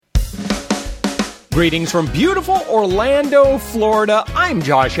Greetings from beautiful Orlando, Florida. I'm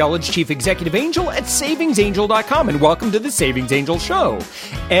Josh Elledge, Chief Executive Angel at SavingsAngel.com, and welcome to the Savings Angel Show.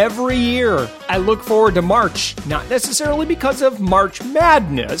 Every year, I look forward to March, not necessarily because of March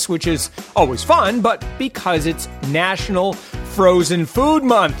Madness, which is always fun, but because it's National Frozen Food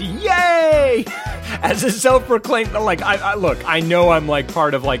Month. Yay! As a self-proclaimed, I know I'm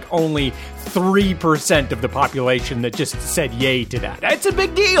part of only 3% of the population that just said yay to that. It's a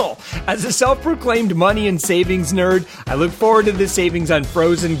big deal. As a self-proclaimed money and savings nerd, I look forward to the savings on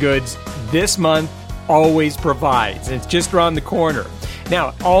frozen goods this month always provides. It's just around the corner.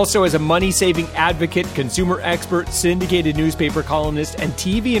 Now, also as a money-saving advocate, consumer expert, syndicated newspaper columnist, and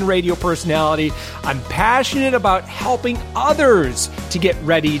TV and radio personality, I'm passionate about helping others to get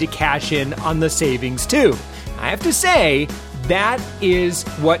ready to cash in on the savings too. I have to say, that is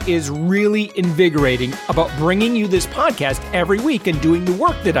what is really invigorating about bringing you this podcast every week and doing the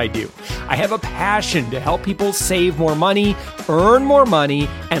work that I do. I have a passion to help people save more money, earn more money,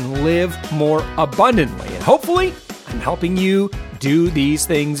 and live more abundantly. And hopefully, I'm helping you do these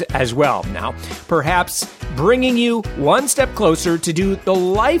things as well. Now, perhaps bringing you one step closer to do the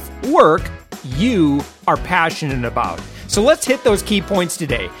life work you are passionate about. So let's hit those key points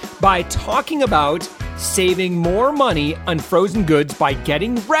today by talking about saving more money on frozen goods by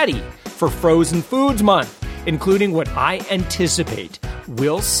getting ready for Frozen Foods Month, including what I anticipate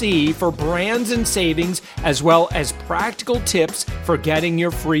we'll see for brands and savings, as well as practical tips for getting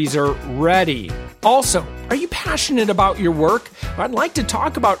your freezer ready. Also, are you passionate about your work? I'd like to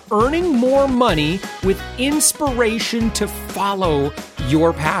talk about earning more money with inspiration to follow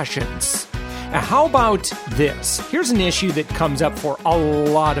your passions. Now, how about this? Here's an issue that comes up for a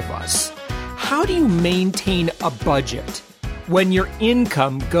lot of us. How do you maintain a budget when your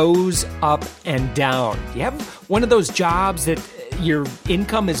income goes up and down? Do you have one of those jobs that your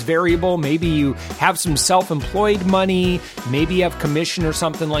income is variable? Maybe you have some self-employed money, maybe you have commission or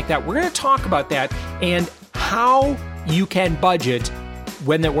something like that. We're going to talk about that and how you can budget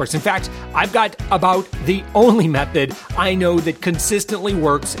when that works. In fact, I've got about the only method I know that consistently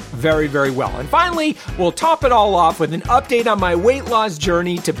works very, very well. And finally, we'll top it all off with an update on my weight loss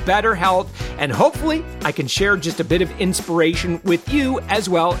journey to better health. And hopefully, I can share just a bit of inspiration with you as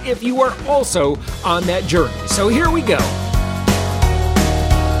well if you are also on that journey. So here we go.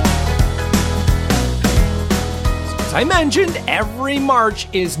 As I mentioned, every March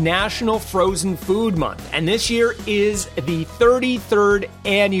is National Frozen Food Month, and this year is the 33rd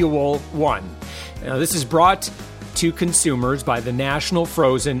annual one. Now, this is brought to consumers by the National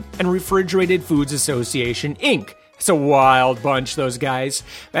Frozen and Refrigerated Foods Association, Inc. It's a wild bunch, those guys.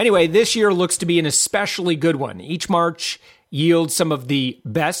 Anyway, this year looks to be an especially good one. Each March yields some of the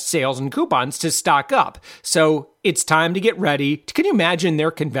best sales and coupons to stock up. So it's time to get ready. Can you imagine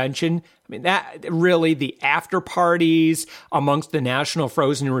their convention? I mean, that really, the after parties amongst the National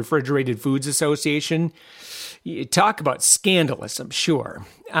Frozen and Refrigerated Foods Association, you talk about scandalous, I'm sure.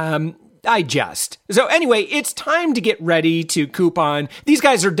 I jest. So anyway, it's time to get ready to coupon. These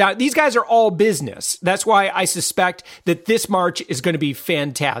guys are all business. That's why I suspect that this March is going to be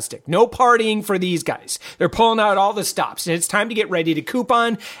fantastic. No partying for these guys. They're pulling out all the stops, and it's time to get ready to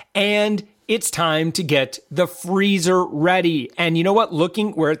coupon, and it's time to get the freezer ready. And you know what?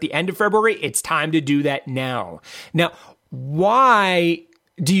 We're at the end of February. It's time to do that now. Now, why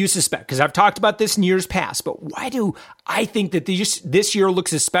do you suspect? Because I've talked about this in years past, but why do I think that this year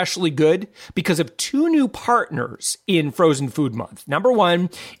looks especially good? Because of two new partners in Frozen Food Month. Number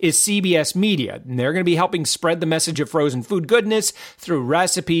one is CBS Media, and they're going to be helping spread the message of frozen food goodness through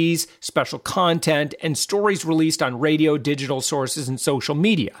recipes, special content, and stories released on radio, digital sources, and social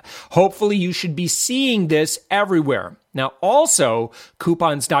media. Hopefully, you should be seeing this everywhere. Now, also,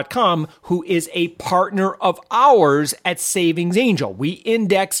 Coupons.com, who is a partner of ours at Savings Angel. We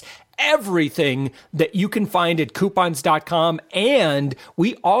index everything that you can find at Coupons.com, and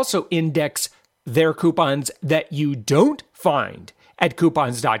we also index their coupons that you don't find at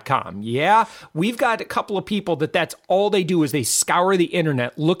Coupons.com. Yeah, we've got a couple of people that's all they do is they scour the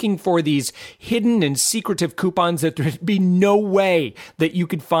internet looking for these hidden and secretive coupons that there'd be no way that you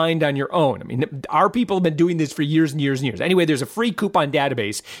could find on your own. I mean, our people have been doing this for years and years and years. Anyway, there's a free coupon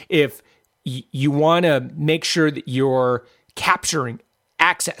database if you want to make sure that you're capturing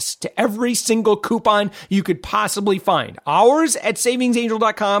access to every single coupon you could possibly find. Ours at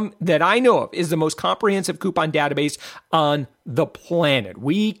SavingsAngel.com that I know of is the most comprehensive coupon database on the planet.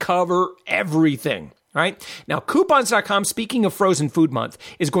 We cover everything. All right. Now, coupons.com, speaking of frozen food month,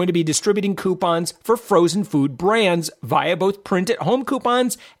 is going to be distributing coupons for frozen food brands via both print at home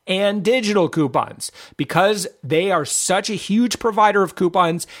coupons and digital coupons. Because they are such a huge provider of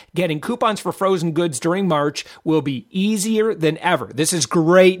coupons, getting coupons for frozen goods during March will be easier than ever. This is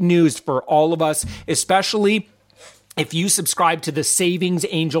great news for all of us, especially if you subscribe to the Savings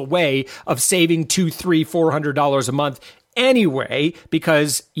Angel way of saving $200, $300, $400 a month anyway,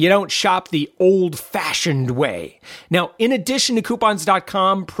 because you don't shop the old-fashioned way. Now, in addition to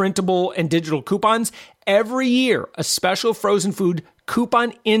coupons.com, printable and digital coupons, every year a special frozen food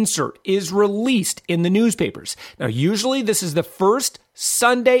coupon insert is released in the newspapers. Now, usually this is the first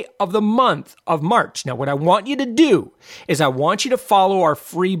Sunday of the month of March. Now, what I want you to do is I want you to follow our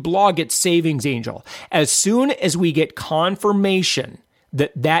free blog at Savings Angel. As soon as we get confirmation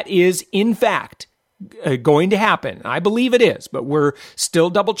that that is, in fact, going to happen. I believe it is, but we're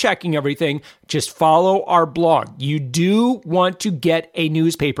still double checking everything. Just follow our blog. You do want to get a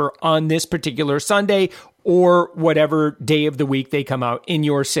newspaper on this particular Sunday or whatever day of the week they come out in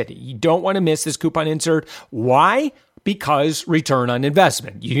your city. You don't want to miss this coupon insert. Why? Because return on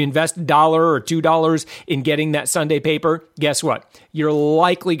investment. You invest $1 or $2 in getting that Sunday paper. Guess what? You're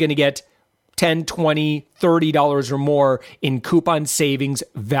likely going to get $10, $20, $30 or more in coupon savings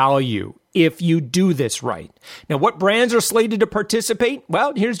value if you do this right. Now, what brands are slated to participate?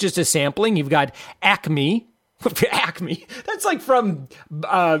 Well, here's just a sampling. You've got Acme. Acme. That's like from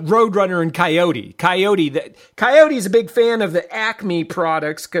Roadrunner and Coyote. Coyote's a big fan of the Acme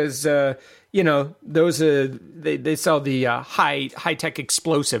products because those they sell the high tech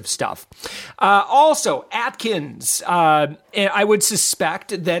explosive stuff. Also, Atkins. I would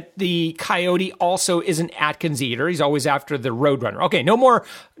suspect that the Coyote also is an Atkins eater. He's always after the Roadrunner. Okay, no more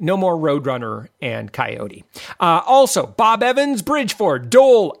Roadrunner and Coyote. Also, Bob Evans, Bridgeford,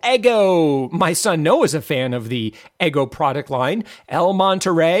 Dole, Eggo. My son Noah's a fan of the Eggo product line. El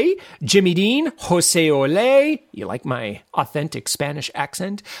Monterey, Jimmy Dean, Jose Ole. You like my authentic Spanish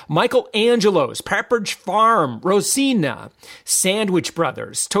accent? Michael Angelo's, Pepperidge Farm, Rosina, Sandwich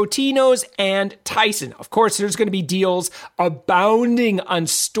Brothers, Totino's, and Tyson. Of course, there's going to be deals abounding on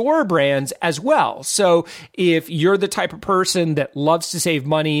store brands as well. So if you're the type of person that loves to save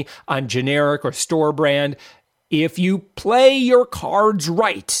money on generic or store brand, if you play your cards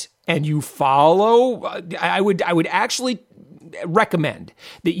right and you follow, I would actually recommend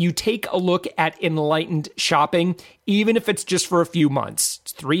that you take a look at Enlightened Shopping, even if it's just for a few months.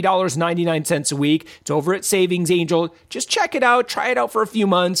 It's $3.99 a week. It's over at Savings Angel. Just check it out. Try it out for a few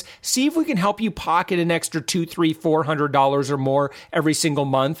months. See if we can help you pocket an extra $200, $300, $400 or more every single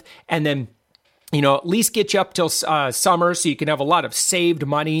month. And then at least get you up till summer so you can have a lot of saved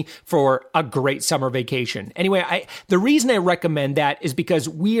money for a great summer vacation. Anyway, the reason I recommend that is because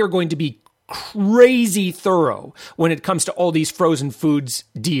we are going to be crazy thorough when it comes to all these frozen foods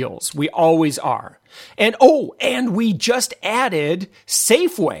deals. We always are. And we just added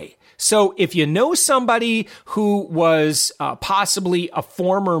Safeway. So if you know somebody who was possibly a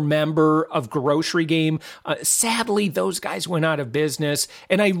former member of Grocery Game, sadly, those guys went out of business.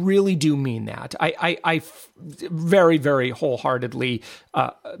 And I really do mean that. I very, very wholeheartedly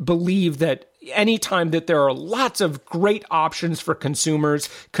believe that anytime that there are lots of great options for consumers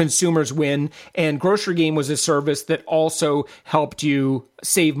win. And Grocery Game was a service that also helped you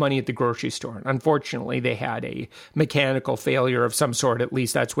save money at the grocery store. Unfortunately, they had a mechanical failure of some sort. At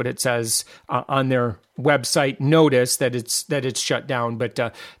least that's what it says on their website notice that it's shut down. But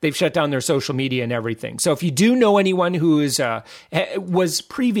they've shut down their social media and everything. So if you do know anyone who was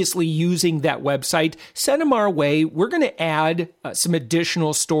previously using that website, send them our way. We're going to add some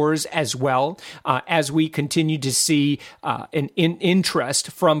additional stores as well as we continue to see an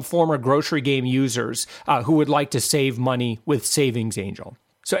interest from former Grocery Game users who would like to save money with Savings Angel.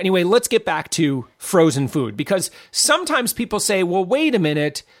 So anyway, let's get back to frozen food, because sometimes people say, well, wait a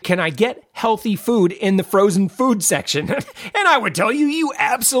minute, can I get healthy food in the frozen food section? And I would tell you, you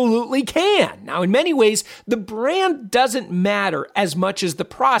absolutely can. Now, in many ways, the brand doesn't matter as much as the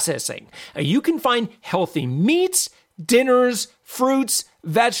processing. You can find healthy meats, dinners, fruits,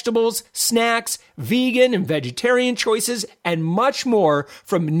 vegetables, snacks, vegan and vegetarian choices, and much more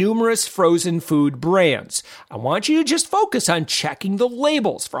from numerous frozen food brands. I want you to just focus on checking the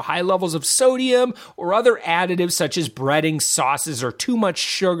labels for high levels of sodium or other additives such as breading, sauces, or too much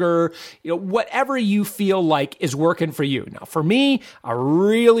sugar. Whatever you feel like is working for you. Now, for me, I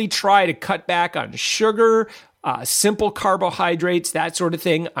really try to cut back on sugar, simple carbohydrates, that sort of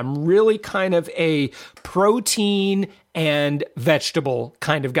thing. I'm really kind of a protein and vegetable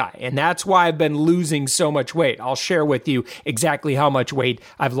kind of guy. And that's why I've been losing so much weight. I'll share with you exactly how much weight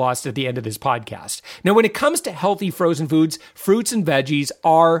I've lost at the end of this podcast. Now, when it comes to healthy frozen foods, fruits and veggies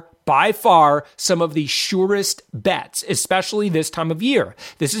are by far some of the surest bets, especially this time of year.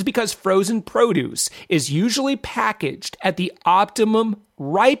 This is because frozen produce is usually packaged at the optimum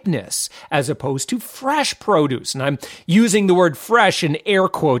ripeness as opposed to fresh produce. And I'm using the word fresh in air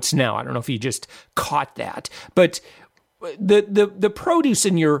quotes now. I don't know if you just caught that, but the produce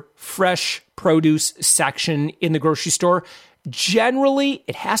in your fresh produce section in the grocery store, generally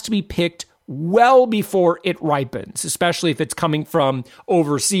it has to be picked well before it ripens, especially if it's coming from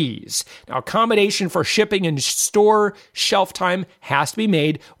overseas. Now, accommodation for shipping and store shelf time has to be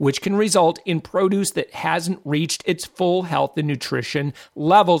made, which can result in produce that hasn't reached its full health and nutrition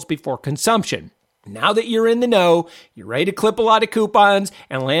levels before consumption. Now that you're in the know, you're ready to clip a lot of coupons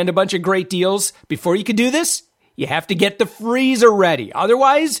and land a bunch of great deals. Before you can do this, you have to get the freezer ready.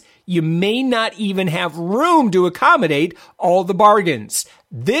 Otherwise, you may not even have room to accommodate all the bargains.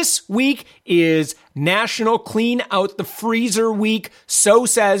 This week is National Clean Out the Freezer Week, so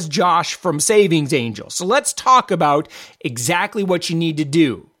says Josh from Savings Angel. So let's talk about exactly what you need to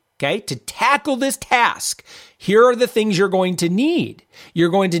do, okay? To tackle this task, here are the things you're going to need. You're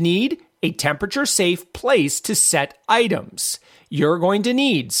going to need a temperature-safe place to set items. You're going to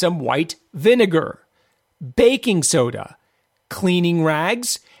need some white vinegar, baking soda, cleaning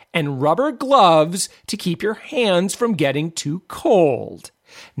rags, and rubber gloves to keep your hands from getting too cold.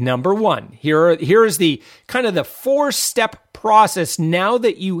 Number one, here is the kind of the 4-step process now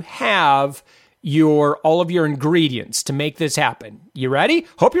that you have all of your ingredients to make this happen. You ready?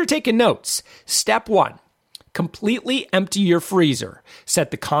 Hope you're taking notes. Step 1. Completely empty your freezer.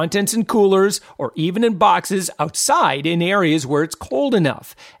 Set the contents in coolers or even in boxes outside in areas where it's cold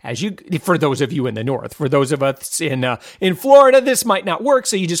enough. For those of you in the north, for those of us in Florida, this might not work,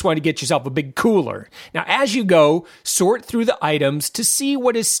 so you just want to get yourself a big cooler. Now, as you go, sort through the items to see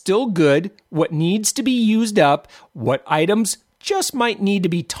what is still good, what needs to be used up, what items just might need to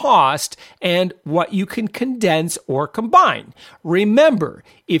be tossed, and what you can condense or combine. Remember,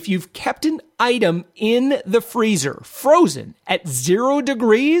 if you've kept an item in the freezer frozen at 0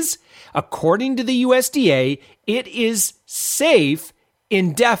 degrees, according to the USDA, it is safe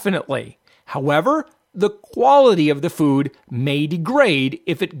indefinitely. However, the quality of the food may degrade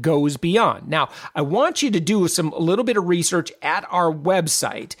if it goes beyond. Now, I want you to do a little bit of research at our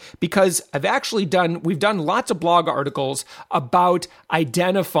website because we've done lots of blog articles about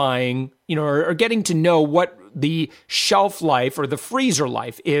identifying, or getting to know what the shelf life or the freezer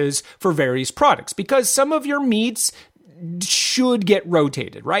life is for various products, because some of your meats should get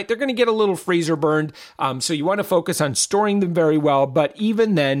rotated, right? They're going to get a little freezer burned. So you want to focus on storing them very well. But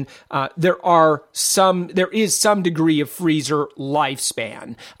even then, there is some degree of freezer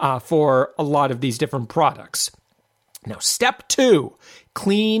lifespan for a lot of these different products. Now, step 2,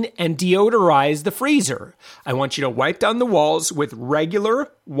 clean and deodorize the freezer. I want you to wipe down the walls with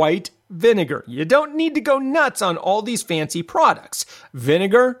regular white vinegar. You don't need to go nuts on all these fancy products.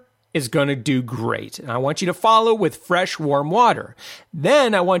 Vinegar is going to do great. And I want you to follow with fresh, warm water.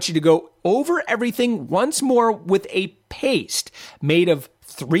 Then I want you to go over everything once more with a paste made of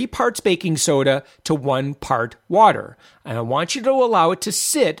 3 parts baking soda to 1 part water. And I want you to allow it to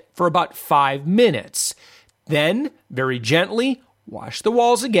sit for about 5 minutes. Then, very gently, wash the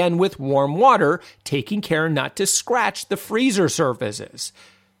walls again with warm water, taking care not to scratch the freezer surfaces.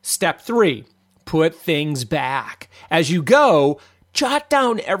 Step 3, put things back. As you go, jot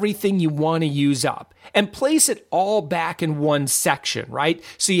down everything you want to use up and place it all back in one section, right?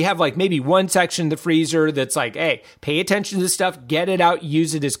 So you have maybe one section of the freezer that's hey, pay attention to this stuff, get it out,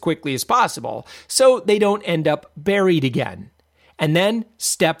 use it as quickly as possible so they don't end up buried again. And then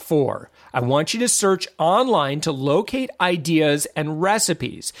step 4, I want you to search online to locate ideas and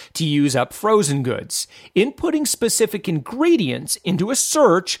recipes to use up frozen goods. Inputting specific ingredients into a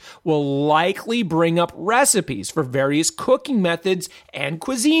search will likely bring up recipes for various cooking methods and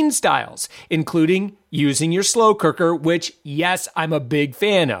cuisine styles, including using your slow cooker, which, yes, I'm a big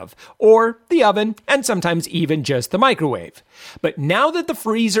fan of, or the oven, and sometimes even just the microwave. But now that the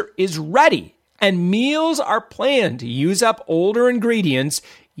freezer is ready, and meals are planned to use up older ingredients,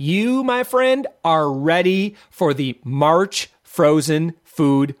 you, my friend, are ready for the March Frozen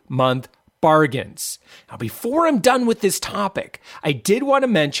Food Month bargains. Now, before I'm done with this topic, I did want to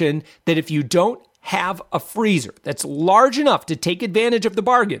mention that if you don't have a freezer that's large enough to take advantage of the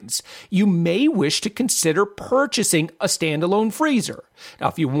bargains, you may wish to consider purchasing a standalone freezer. Now,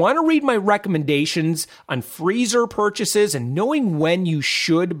 if you want to read my recommendations on freezer purchases and knowing when you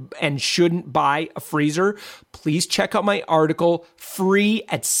should and shouldn't buy a freezer, please check out my article free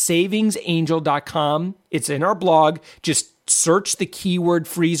at savingsangel.com. It's in our blog. Just search the keyword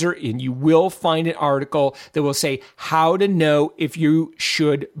freezer and you will find an article that will say how to know if you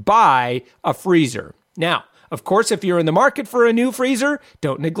should buy a freezer. Now, of course, if you're in the market for a new freezer,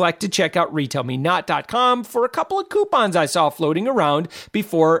 don't neglect to check out retailmenot.com for a couple of coupons I saw floating around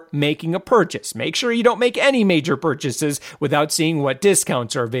before making a purchase. Make sure you don't make any major purchases without seeing what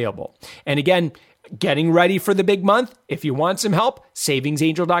discounts are available. And again, getting ready for the big month, if you want some help,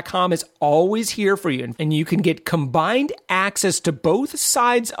 savingsangel.com is always here for you. And you can get combined access to both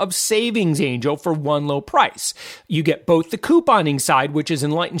sides of Savings Angel for one low price. You get both the couponing side, which is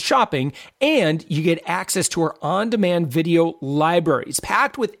Enlightened Shopping, and you get access to our on-demand video libraries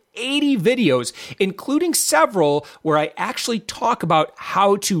packed with 80 videos, including several where I actually talk about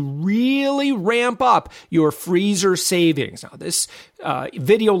how to really ramp up your freezer savings. Now, this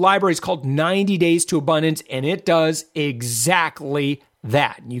video library is called 90 Days to Abundance, and it does exactly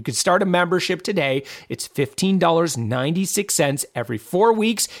that. You can start a membership today. It's $15.96 every 4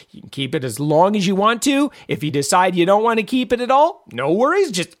 weeks. You can keep it as long as you want to. If you decide you don't want to keep it at all, no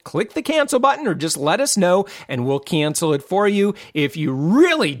worries. Just click the cancel button or just let us know and we'll cancel it for you. If you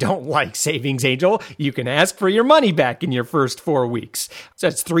really don't like Savings Angel, you can ask for your money back in your first 4 weeks. So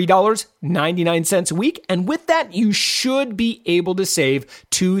that's $3.99 a week. And with that, you should be able to save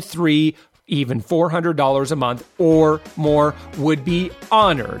 $2, $3, even $400 a month or more. Would be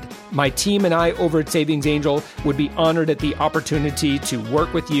honored. My team and I over at Savings Angel would be honored at the opportunity to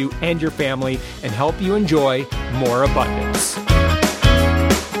work with you and your family and help you enjoy more abundance.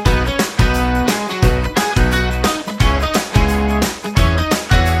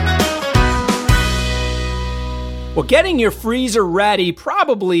 Well, getting your freezer ready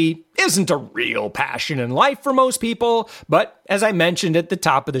probably isn't a real passion in life for most people, but as I mentioned at the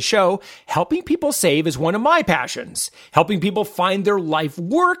top of the show, helping people save is one of my passions. Helping people find their life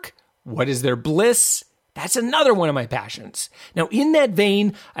work, what is their bliss? That's another one of my passions. Now, in that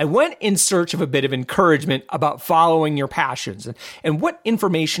vein, I went in search of a bit of encouragement about following your passions and what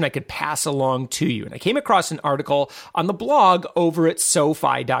information I could pass along to you. And I came across an article on the blog over at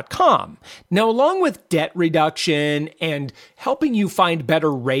SoFi.com. Now, along with debt reduction and helping you find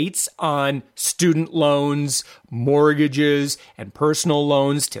better rates on student loans, mortgages, and personal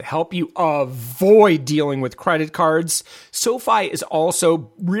loans to help you avoid dealing with credit cards, SoFi is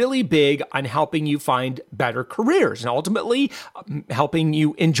also really big on helping you find better careers and ultimately helping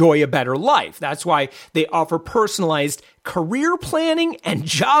you enjoy a better life. That's why they offer personalized career planning and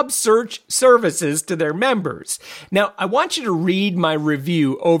job search services to their members. Now, I want you to read my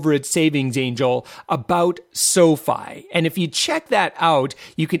review over at Savings Angel about SoFi. And if you check that out,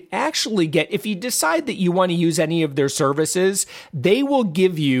 you can actually get, if you decide that you want to use any of their services, they will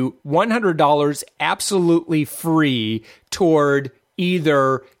give you $100 absolutely free toward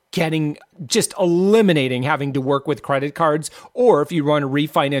either just eliminating having to work with credit cards, or if you want to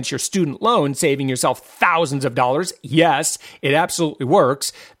refinance your student loan, saving yourself thousands of dollars, yes, it absolutely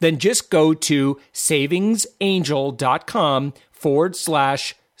works, then just go to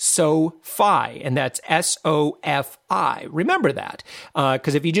savingsangel.com/SoFi, and that's SOFI. Remember that,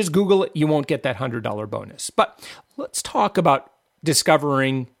 because if you just Google it, you won't get that $100 bonus. But let's talk about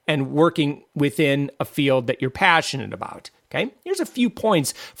discovering and working within a field that you're passionate about. Okay, here's a few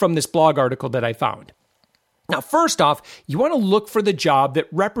points from this blog article that I found. Now, first off, you want to look for the job that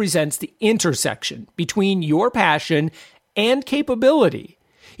represents the intersection between your passion and capability.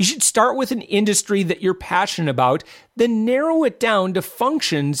 You should start with an industry that you're passionate about, then narrow it down to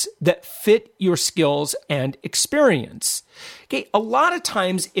functions that fit your skills and experience. Okay, a lot of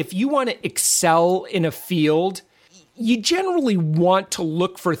times, if you want to excel in a field, you generally want to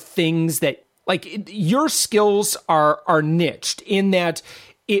look for things that your skills are niched in that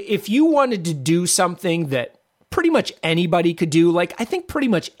if you wanted to do something that pretty much anybody could do, I think pretty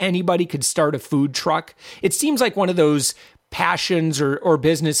much anybody could start a food truck. It seems like one of those passions or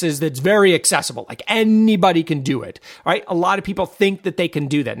businesses that's very accessible. Anybody can do it, right? A lot of people think that they can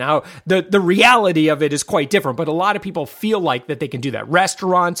do that. Now, the reality of it is quite different, but a lot of people feel like that they can do that.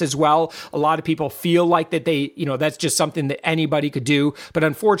 Restaurants as well. A lot of people feel like that that's just something that anybody could do. But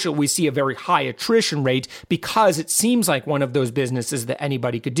unfortunately, we see a very high attrition rate because it seems like one of those businesses that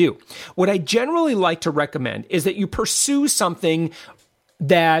anybody could do. What I generally like to recommend is that you pursue something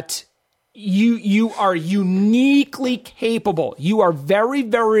that You are uniquely capable. You are very,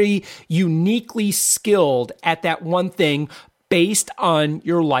 very uniquely skilled at that one thing based on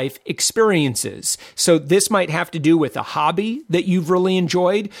your life experiences. So this might have to do with a hobby that you've really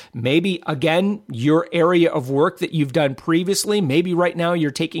enjoyed. Maybe, again, your area of work that you've done previously. Maybe right now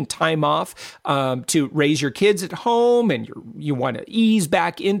you're taking time off to raise your kids at home and you want to ease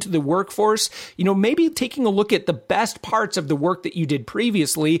back into the workforce. Maybe taking a look at the best parts of the work that you did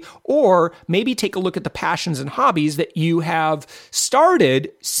previously, or maybe take a look at the passions and hobbies that you have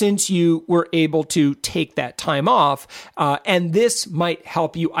started since you were able to take that time off. And this might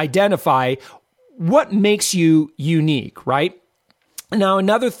help you identify what makes you unique, right? Now,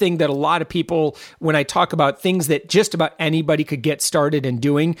 another thing that a lot of people, when I talk about things that just about anybody could get started in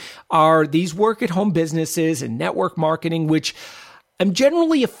doing, are these work-at-home businesses and network marketing, which I'm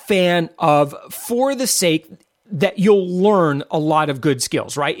generally a fan of for the sake that you'll learn a lot of good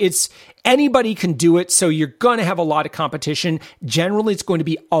skills, right? Anybody can do it, so you're going to have a lot of competition. Generally, it's going to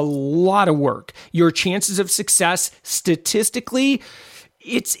be a lot of work. Your chances of success, statistically,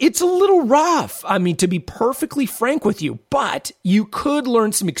 it's a little rough. I mean, to be perfectly frank with you, but you could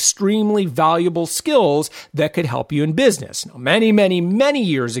learn some extremely valuable skills that could help you in business. Now, many, many, many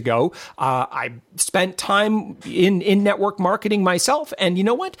years ago, I spent time in network marketing myself. And you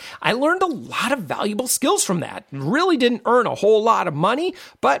know what? I learned a lot of valuable skills from that. Really didn't earn a whole lot of money,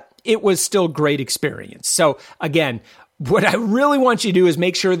 but it was still great experience. So again, what I really want you to do is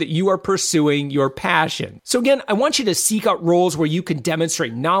make sure that you are pursuing your passion. So again, I want you to seek out roles where you can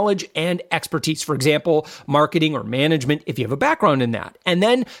demonstrate knowledge and expertise. For example, marketing or management, if you have a background in that. And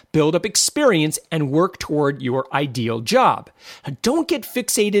then build up experience and work toward your ideal job. Now, don't get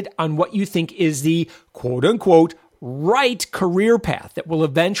fixated on what you think is the quote unquote right career path that will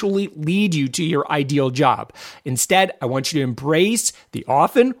eventually lead you to your ideal job. Instead, I want you to embrace the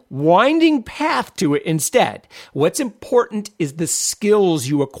often winding path to it instead. What's important is the skills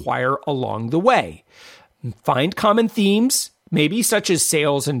you acquire along the way. Find common themes, maybe such as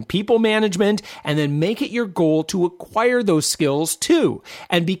sales and people management, and then make it your goal to acquire those skills too,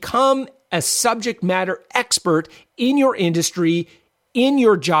 and become a subject matter expert in your industry, in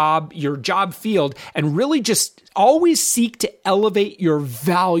your job field, and really just always seek to elevate your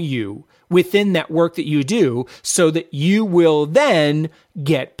value within that work that you do so that you will then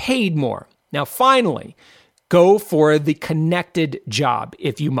get paid more. Now, finally, go for the connected job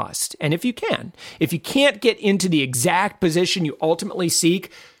if you must, and if you can. If you can't get into the exact position you ultimately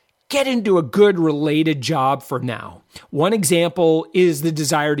seek, get into a good related job for now. One example is the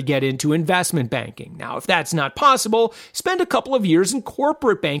desire to get into investment banking. Now, if that's not possible, spend a couple of years in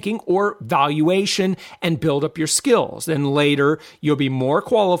corporate banking or valuation and build up your skills. Then later, you'll be more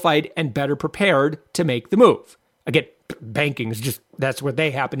qualified and better prepared to make the move. Again, banking is that's what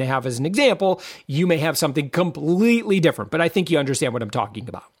they happen to have as an example. You may have something completely different, but I think you understand what I'm talking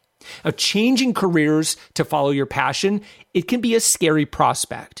about. Now, changing careers to follow your passion, it can be a scary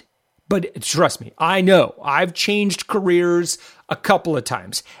prospect. But trust me, I know I've changed careers a couple of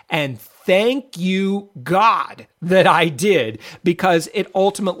times, and thank you God that I did, because it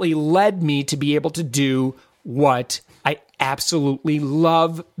ultimately led me to be able to do what I absolutely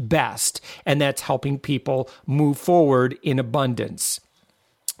love best, and that's helping people move forward in abundance.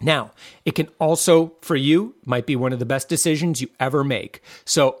 Now, it can also, for you, might be one of the best decisions you ever make.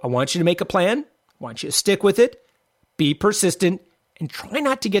 So I want you to make a plan. I want you to stick with it, be persistent, and try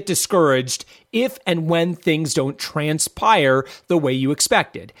not to get discouraged if and when things don't transpire the way you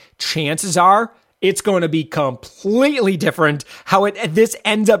expected. Chances are it's going to be completely different how this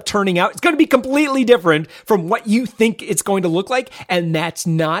ends up turning out. It's going to be completely different from what you think it's going to look like, and that's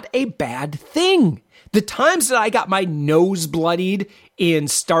not a bad thing. The times that I got my nose bloodied in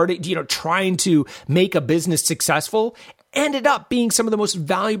trying to make a business successful ended up being some of the most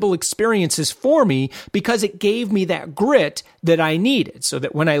valuable experiences for me, because it gave me that grit that I needed, so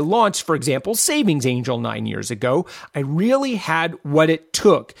that when I launched, for example, Savings Angel 9 years ago, I really had what it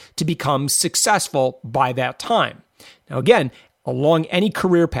took to become successful by that time. Now, again, along any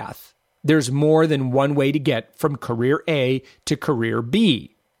career path, there's more than one way to get from career A to career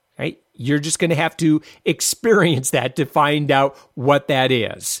B, right? You're just going to have to experience that to find out what that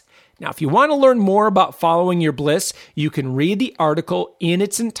is. Now, if you want to learn more about following your bliss, you can read the article in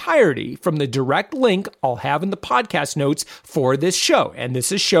its entirety from the direct link I'll have in the podcast notes for this show. And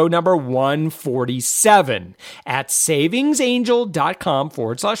this is show number 147 at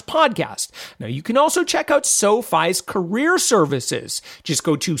savingsangel.com/podcast. Now, you can also check out SoFi's career services. Just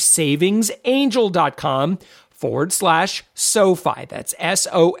go to savingsangel.com SoFi. That's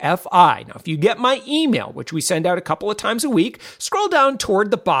SOFI. Now, if you get my email, which we send out a couple of times a week, scroll down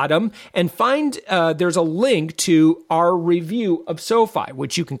toward the bottom and find there's a link to our review of SoFi,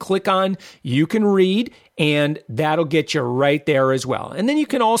 which you can click on, you can read, and that'll get you right there as well. And then you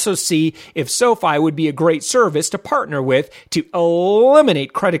can also see if SoFi would be a great service to partner with to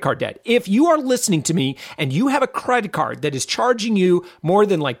eliminate credit card debt. If you are listening to me and you have a credit card that is charging you more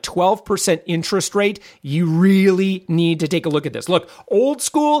than like 12% interest rate, you really need to take a look at this. Look, old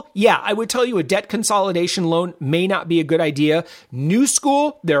school, yeah, I would tell you a debt consolidation loan may not be a good idea. New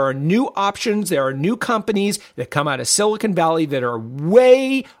school, there are new options. There are new companies that come out of Silicon Valley that are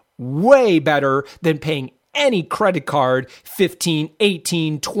way better than paying any credit card 15,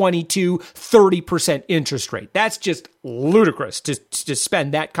 18, 22, 30% interest rate. That's just ludicrous to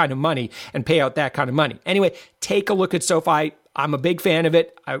spend that kind of money and pay out that kind of money. Anyway, take a look at SoFi. I'm a big fan of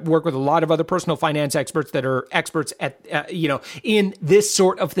it. I work with a lot of other personal finance experts that are experts at, in this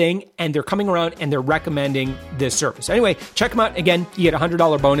sort of thing, and they're coming around and they're recommending this service. Anyway, check them out. Again, you get a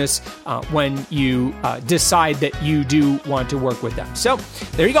 $100 bonus when you decide that you do want to work with them. So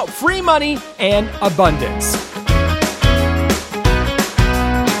there you go. Free money and abundance.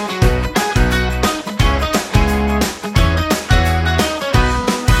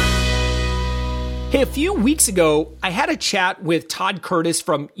 Hey, a few weeks ago, I had a chat with Todd Curtis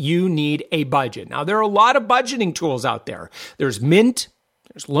from You Need a Budget. Now, there are a lot of budgeting tools out there. There's Mint,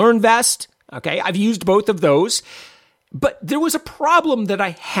 there's LearnVest. Okay, I've used both of those. But there was a problem that I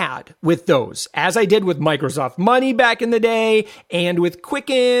had with those, as I did with Microsoft Money back in the day and with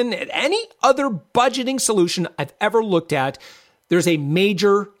Quicken and any other budgeting solution I've ever looked at. There's a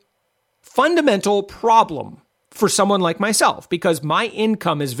major fundamental problem for someone like myself, because my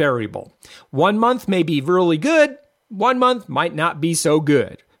income is variable. 1 month may be really good, 1 month might not be so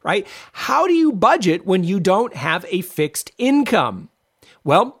good, right? How do you budget when you don't have a fixed income?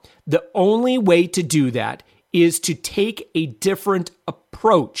 Well, the only way to do that is to take a different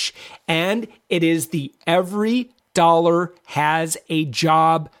approach, and it is the every dollar has a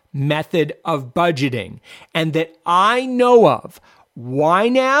job method of budgeting, and that I know of.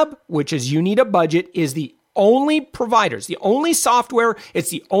 YNAB, which is You Need a Budget, is the only providers, the only software, it's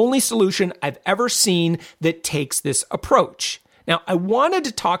the only solution I've ever seen that takes this approach. Now, I wanted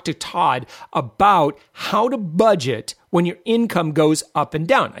to talk to Todd about how to budget when your income goes up and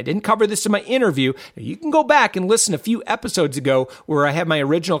down. I didn't cover this in my interview. Now, you can go back and listen a few episodes ago where I had my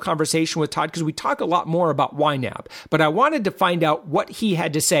original conversation with Todd, because we talk a lot more about YNAB. But I wanted to find out what he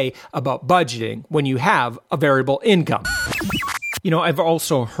had to say about budgeting when you have a variable income. You know, I've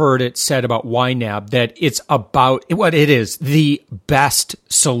also heard it said about YNAB that it's about what it is, the best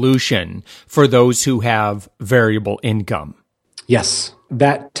solution for those who have variable income. Yes,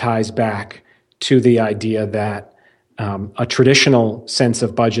 that ties back to the idea that a traditional sense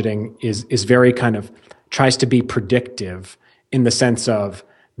of budgeting is very kind of tries to be predictive in the sense of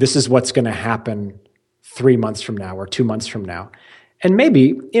this is what's going to happen 3 months from now or 2 months from now. And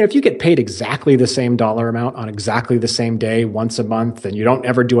maybe, if you get paid exactly the same dollar amount on exactly the same day once a month and you don't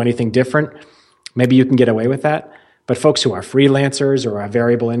ever do anything different, maybe you can get away with that. But folks who are freelancers or have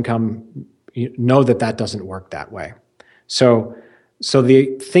variable income know that that doesn't work that way. So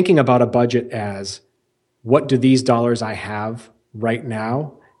the thinking about a budget as what do these dollars I have right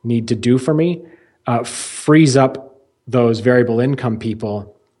now need to do for me frees up those variable income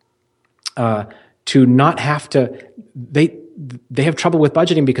people to not have to, they have trouble with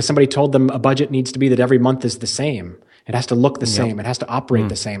budgeting because somebody told them a budget needs to be that every month is the same. It has to look the same. It has to operate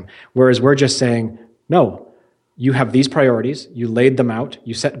the same. Whereas we're just saying, no, you have these priorities. You laid them out.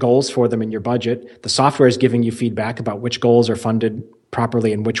 You set goals for them in your budget. The software is giving you feedback about which goals are funded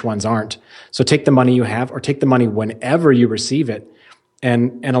properly and which ones aren't. So take the money you have or take the money whenever you receive it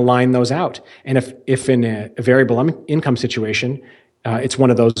and align those out. And if in a variable income situation, it's one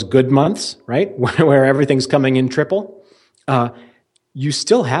of those good months, right, where everything's coming in triple, you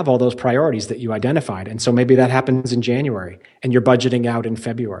still have all those priorities that you identified. And so maybe that happens in January and you're budgeting out in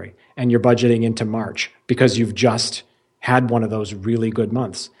February and you're budgeting into March because you've just had one of those really good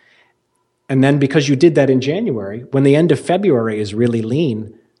months. And then because you did that in January, when the end of February is really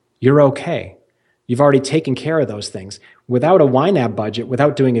lean, you're okay. You've already taken care of those things. Without a YNAB budget,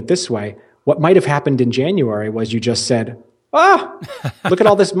 without doing it this way, what might have happened in January was you just said, look at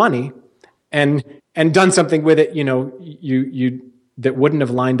all this money, and done something with it, you that wouldn't have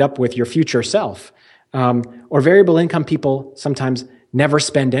lined up with your future self. Or variable income people sometimes never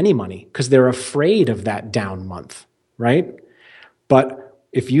spend any money because they're afraid of that down month, right? But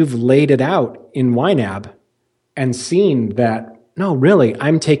if you've laid it out in YNAB and seen that, no, really,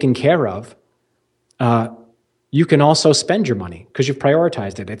 I'm taken care of, you can also spend your money because you've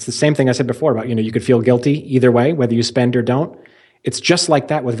prioritized it. It's the same thing I said before about, you could feel guilty either way, whether you spend or don't. It's just like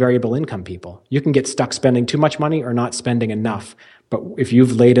that with variable income people. You can get stuck spending too much money or not spending enough. But if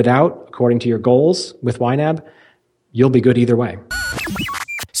you've laid it out according to your goals with YNAB, you'll be good either way.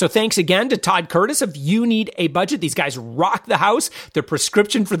 So thanks again to Todd Curtis of You Need a Budget. These guys rock the house. Their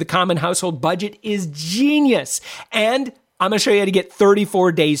prescription for the common household budget is genius. And I'm going to show you how to get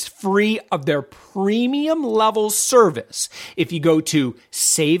 34 days free of their premium level service if you go to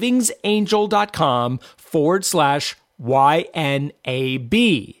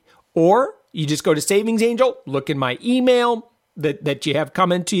savingsangel.com/YNAB. Or you just go to Savings Angel, look in my email that you have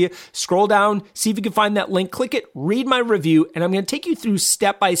coming to you, scroll down, see if you can find that link, click it, read my review, and I'm going to take you through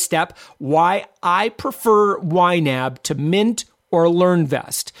step by step why I prefer YNAB to Mint or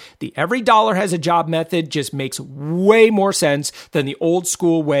LearnVest. The every dollar has a job method just makes way more sense than the old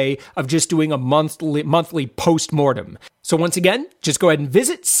school way of just doing a monthly post-mortem. So once again, just go ahead and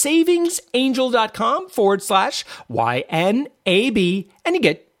visit savingsangel.com/YNAB and you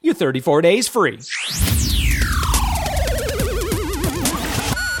get your 34 days free.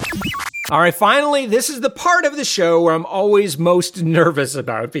 All right, finally, this is the part of the show where I'm always most nervous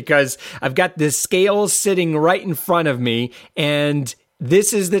about because I've got this scale sitting right in front of me, and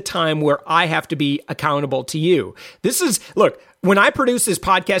this is the time where I have to be accountable to you. Look, when I produce this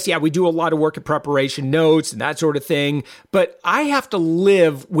podcast, yeah, we do a lot of work at preparation, notes, and that sort of thing, but I have to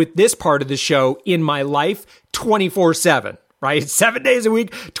live with this part of the show in my life 24/7. Right? 7 days a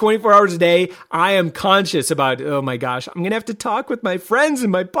week, 24 hours a day. I am conscious about, oh my gosh, I'm going to have to talk with my friends in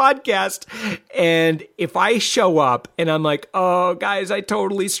my podcast. And if I show up and I'm like, oh guys, I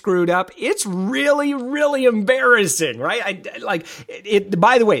totally screwed up, it's really, really embarrassing, right?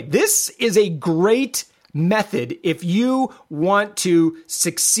 By the way, this is a great method if you want to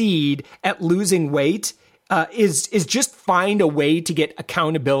succeed at losing weight. Is just find a way to get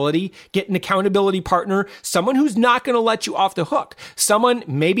accountability, get an accountability partner, someone who's not going to let you off the hook.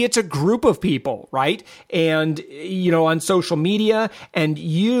 Maybe it's a group of people, right? And, on social media, and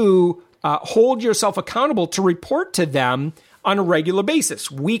you hold yourself accountable to report to them on a regular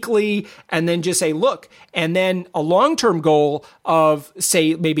basis, weekly, and then just say, look, and then a long-term goal of,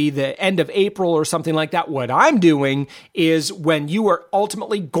 say, maybe the end of April or something like that. What I'm doing is when you are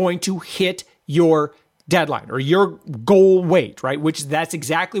ultimately going to hit your deadline or your goal weight, right? That's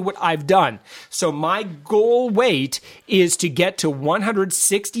exactly what I've done. So my goal weight is to get to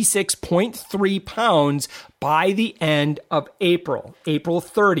 166.3 pounds by the end of April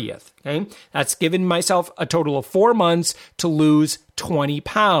 30th. Okay. That's given myself a total of 4 months to lose 20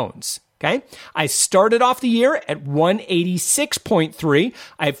 pounds. Okay. I started off the year at 186.3.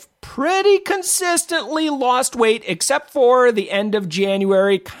 I've pretty consistently lost weight, except for the end of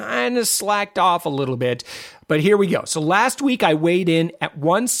January, kind of slacked off a little bit. But here we go. So last week I weighed in at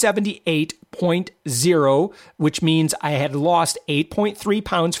 178.0, which means I had lost 8.3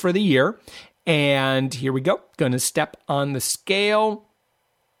 pounds for the year. And here we go. Going to step on the scale.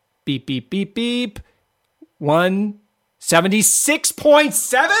 Beep, beep, beep, beep.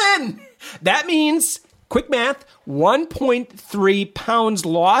 176.7. That means, quick math, 1.3 pounds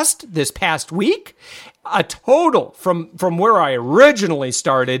lost this past week. A total from where I originally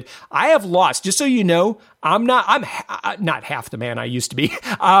started, I have lost, just so you know, I'm not half the man I used to be,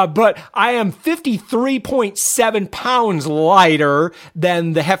 but I am 53.7 pounds lighter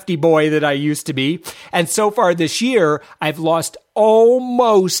than the hefty boy that I used to be. And so far this year, I've lost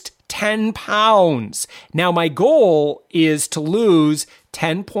almost 10 pounds. Now, my goal is to lose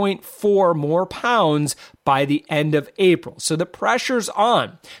 10.4 more pounds by the end of April. So the pressure's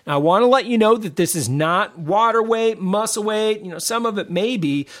on. Now, I want to let you know that this is not water weight, muscle weight. Some of it may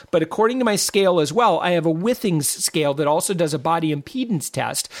be, but according to my scale as well, I have a Withings scale that also does a body impedance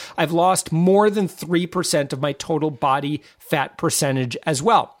test. I've lost more than 3% of my total body fat percentage as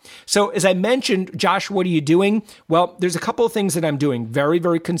well. So as I mentioned, Josh, what are you doing? Well, there's a couple of things that I'm doing very,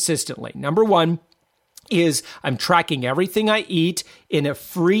 very consistently. Number one is I'm tracking everything I eat in a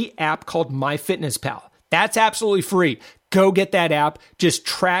free app called MyFitnessPal. That's absolutely free. Go get that app. Just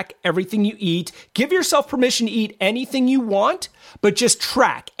track everything you eat. Give yourself permission to eat anything you want, but just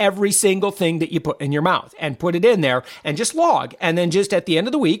track every single thing that you put in your mouth and put it in there and just log. And then just at the end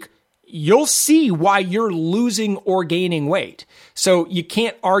of the week, you'll see why you're losing or gaining weight. So you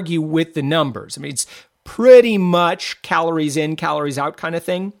can't argue with the numbers. I mean, it's pretty much calories in, calories out kind of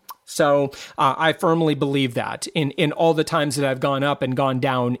thing. So I firmly believe that in all the times that I've gone up and gone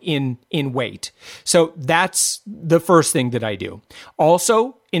down in weight. So that's the first thing that I do.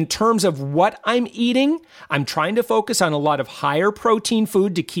 Also, in terms of what I'm eating, I'm trying to focus on a lot of higher protein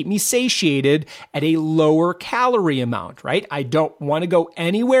food to keep me satiated at a lower calorie amount, right? I don't want to go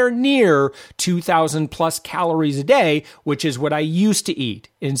anywhere near 2,000 plus calories a day, which is what I used to eat.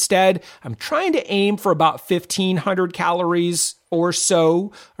 Instead, I'm trying to aim for about 1,500 calories or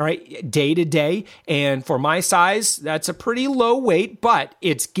so, all right, day to day. And for my size, that's a pretty low weight, but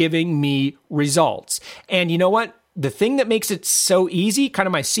it's giving me results. And you know what? The thing that makes it so easy, kind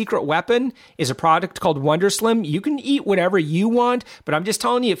of my secret weapon, is a product called WonderSlim. You can eat whatever you want, but I'm just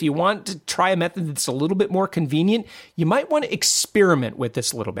telling you, if you want to try a method that's a little bit more convenient, you might want to experiment with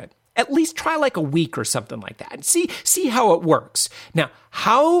this a little bit. At least try like a week or something like that and see how it works. Now,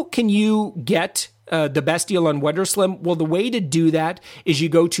 how can you get the best deal on WonderSlim? Well, the way to do that is you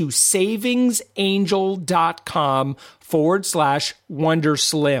go to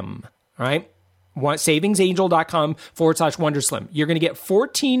savingsangel.com/WonderSlim, all right? savingsangel.com/WonderSlim. You're going to get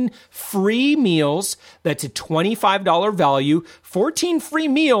 14 free meals. That's a $25 value. 14 free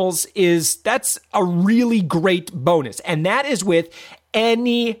meals that's a really great bonus. And that is with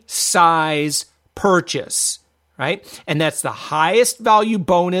any size purchase, right? And that's the highest value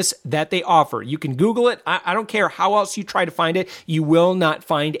bonus that they offer. You can Google it. I don't care how else you try to find it. You will not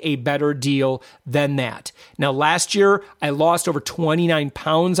find a better deal than that. Now, last year, I lost over 29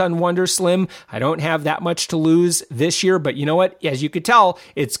 pounds on WonderSlim. I don't have that much to lose this year, but you know what? As you could tell,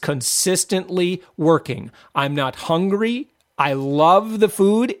 it's consistently working. I'm not hungry. I love the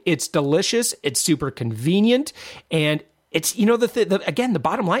food. It's delicious. It's super convenient. And it's, again, the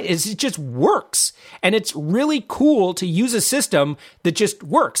bottom line is it just works. And it's really cool to use a system that just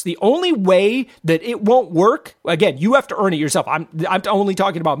works. The only way that it won't work, again, you have to earn it yourself. I'm only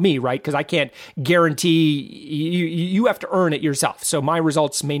talking about me, right? Because I can't guarantee you have to earn it yourself. So my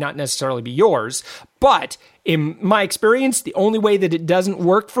results may not necessarily be yours. But in my experience, the only way that it doesn't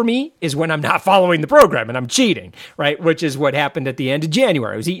work for me is when I'm not following the program and I'm cheating, right? Which is what happened at the end of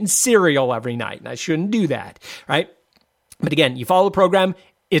January. I was eating cereal every night and I shouldn't do that, right? But again, you follow the program,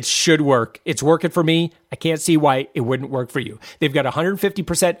 it should work. It's working for me. I can't see why it wouldn't work for you. They've got a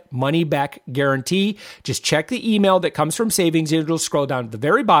 150% money back guarantee. Just check the email that comes from Savings Angel. Scroll down to the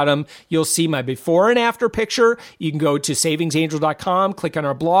very bottom. You'll see my before and after picture. You can go to savingsangel.com, click on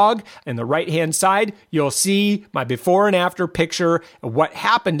our blog. On the right-hand side, you'll see my before and after picture of what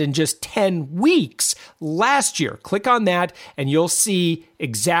happened in just 10 weeks last year. Click on that and you'll see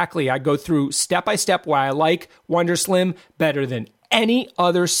exactly. I go through step by step why I like WonderSlim better than any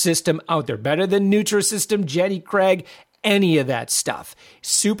other system out there, better than Nutrisystem, Jenny Craig, any of that stuff.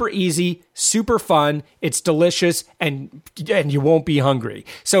 Super easy, super fun. It's delicious, and you won't be hungry.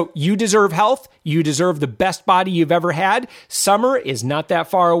 So you deserve health. You deserve the best body you've ever had. Summer is not that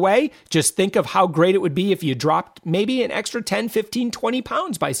far away. Just think of how great it would be if you dropped maybe an extra 10, 15, 20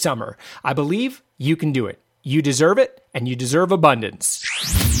 pounds by summer. I believe you can do it. You deserve it, and you deserve abundance.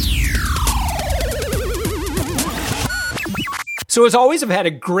 So as always, I've had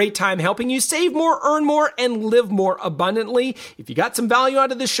a great time helping you save more, earn more, and live more abundantly. If you got some value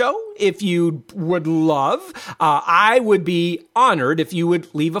out of the show, if you would love, I would be honored if you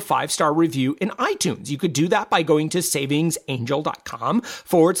would leave a 5-star review in iTunes. You could do that by going to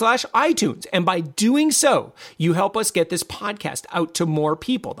savingsangel.com/iTunes. And by doing so, you help us get this podcast out to more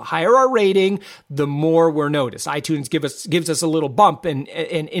people. The higher our rating, the more we're noticed. iTunes gives us a little bump and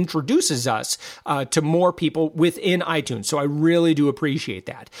introduces us to more people within iTunes. So I really do appreciate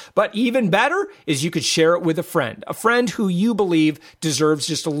that. But even better is you could share it with a friend who you believe deserves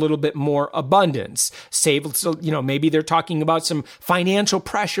just a little bit more abundance. Maybe they're talking about some financial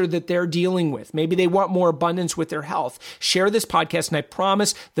pressure that they're dealing with. Maybe they want more abundance with their health. Share this podcast, and I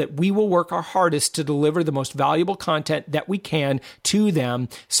promise that we will work our hardest to deliver the most valuable content that we can to them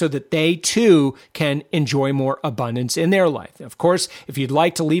so that they too can enjoy more abundance in their life. Of course, if you'd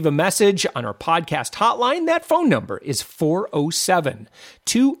like to leave a message on our podcast hotline, that phone number is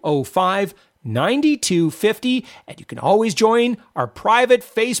 407-205-9250, and you can always join our private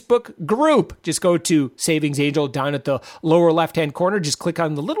Facebook group. Just go to Savings Angel down at the lower left-hand corner. Just click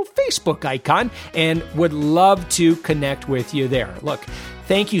on the little Facebook icon and would love to connect with you there. Look,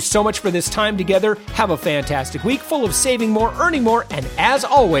 thank you so much for this time together. Have a fantastic week full of saving more, earning more, and as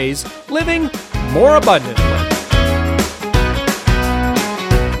always, living more abundantly.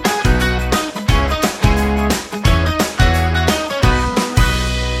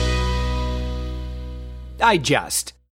 I jest.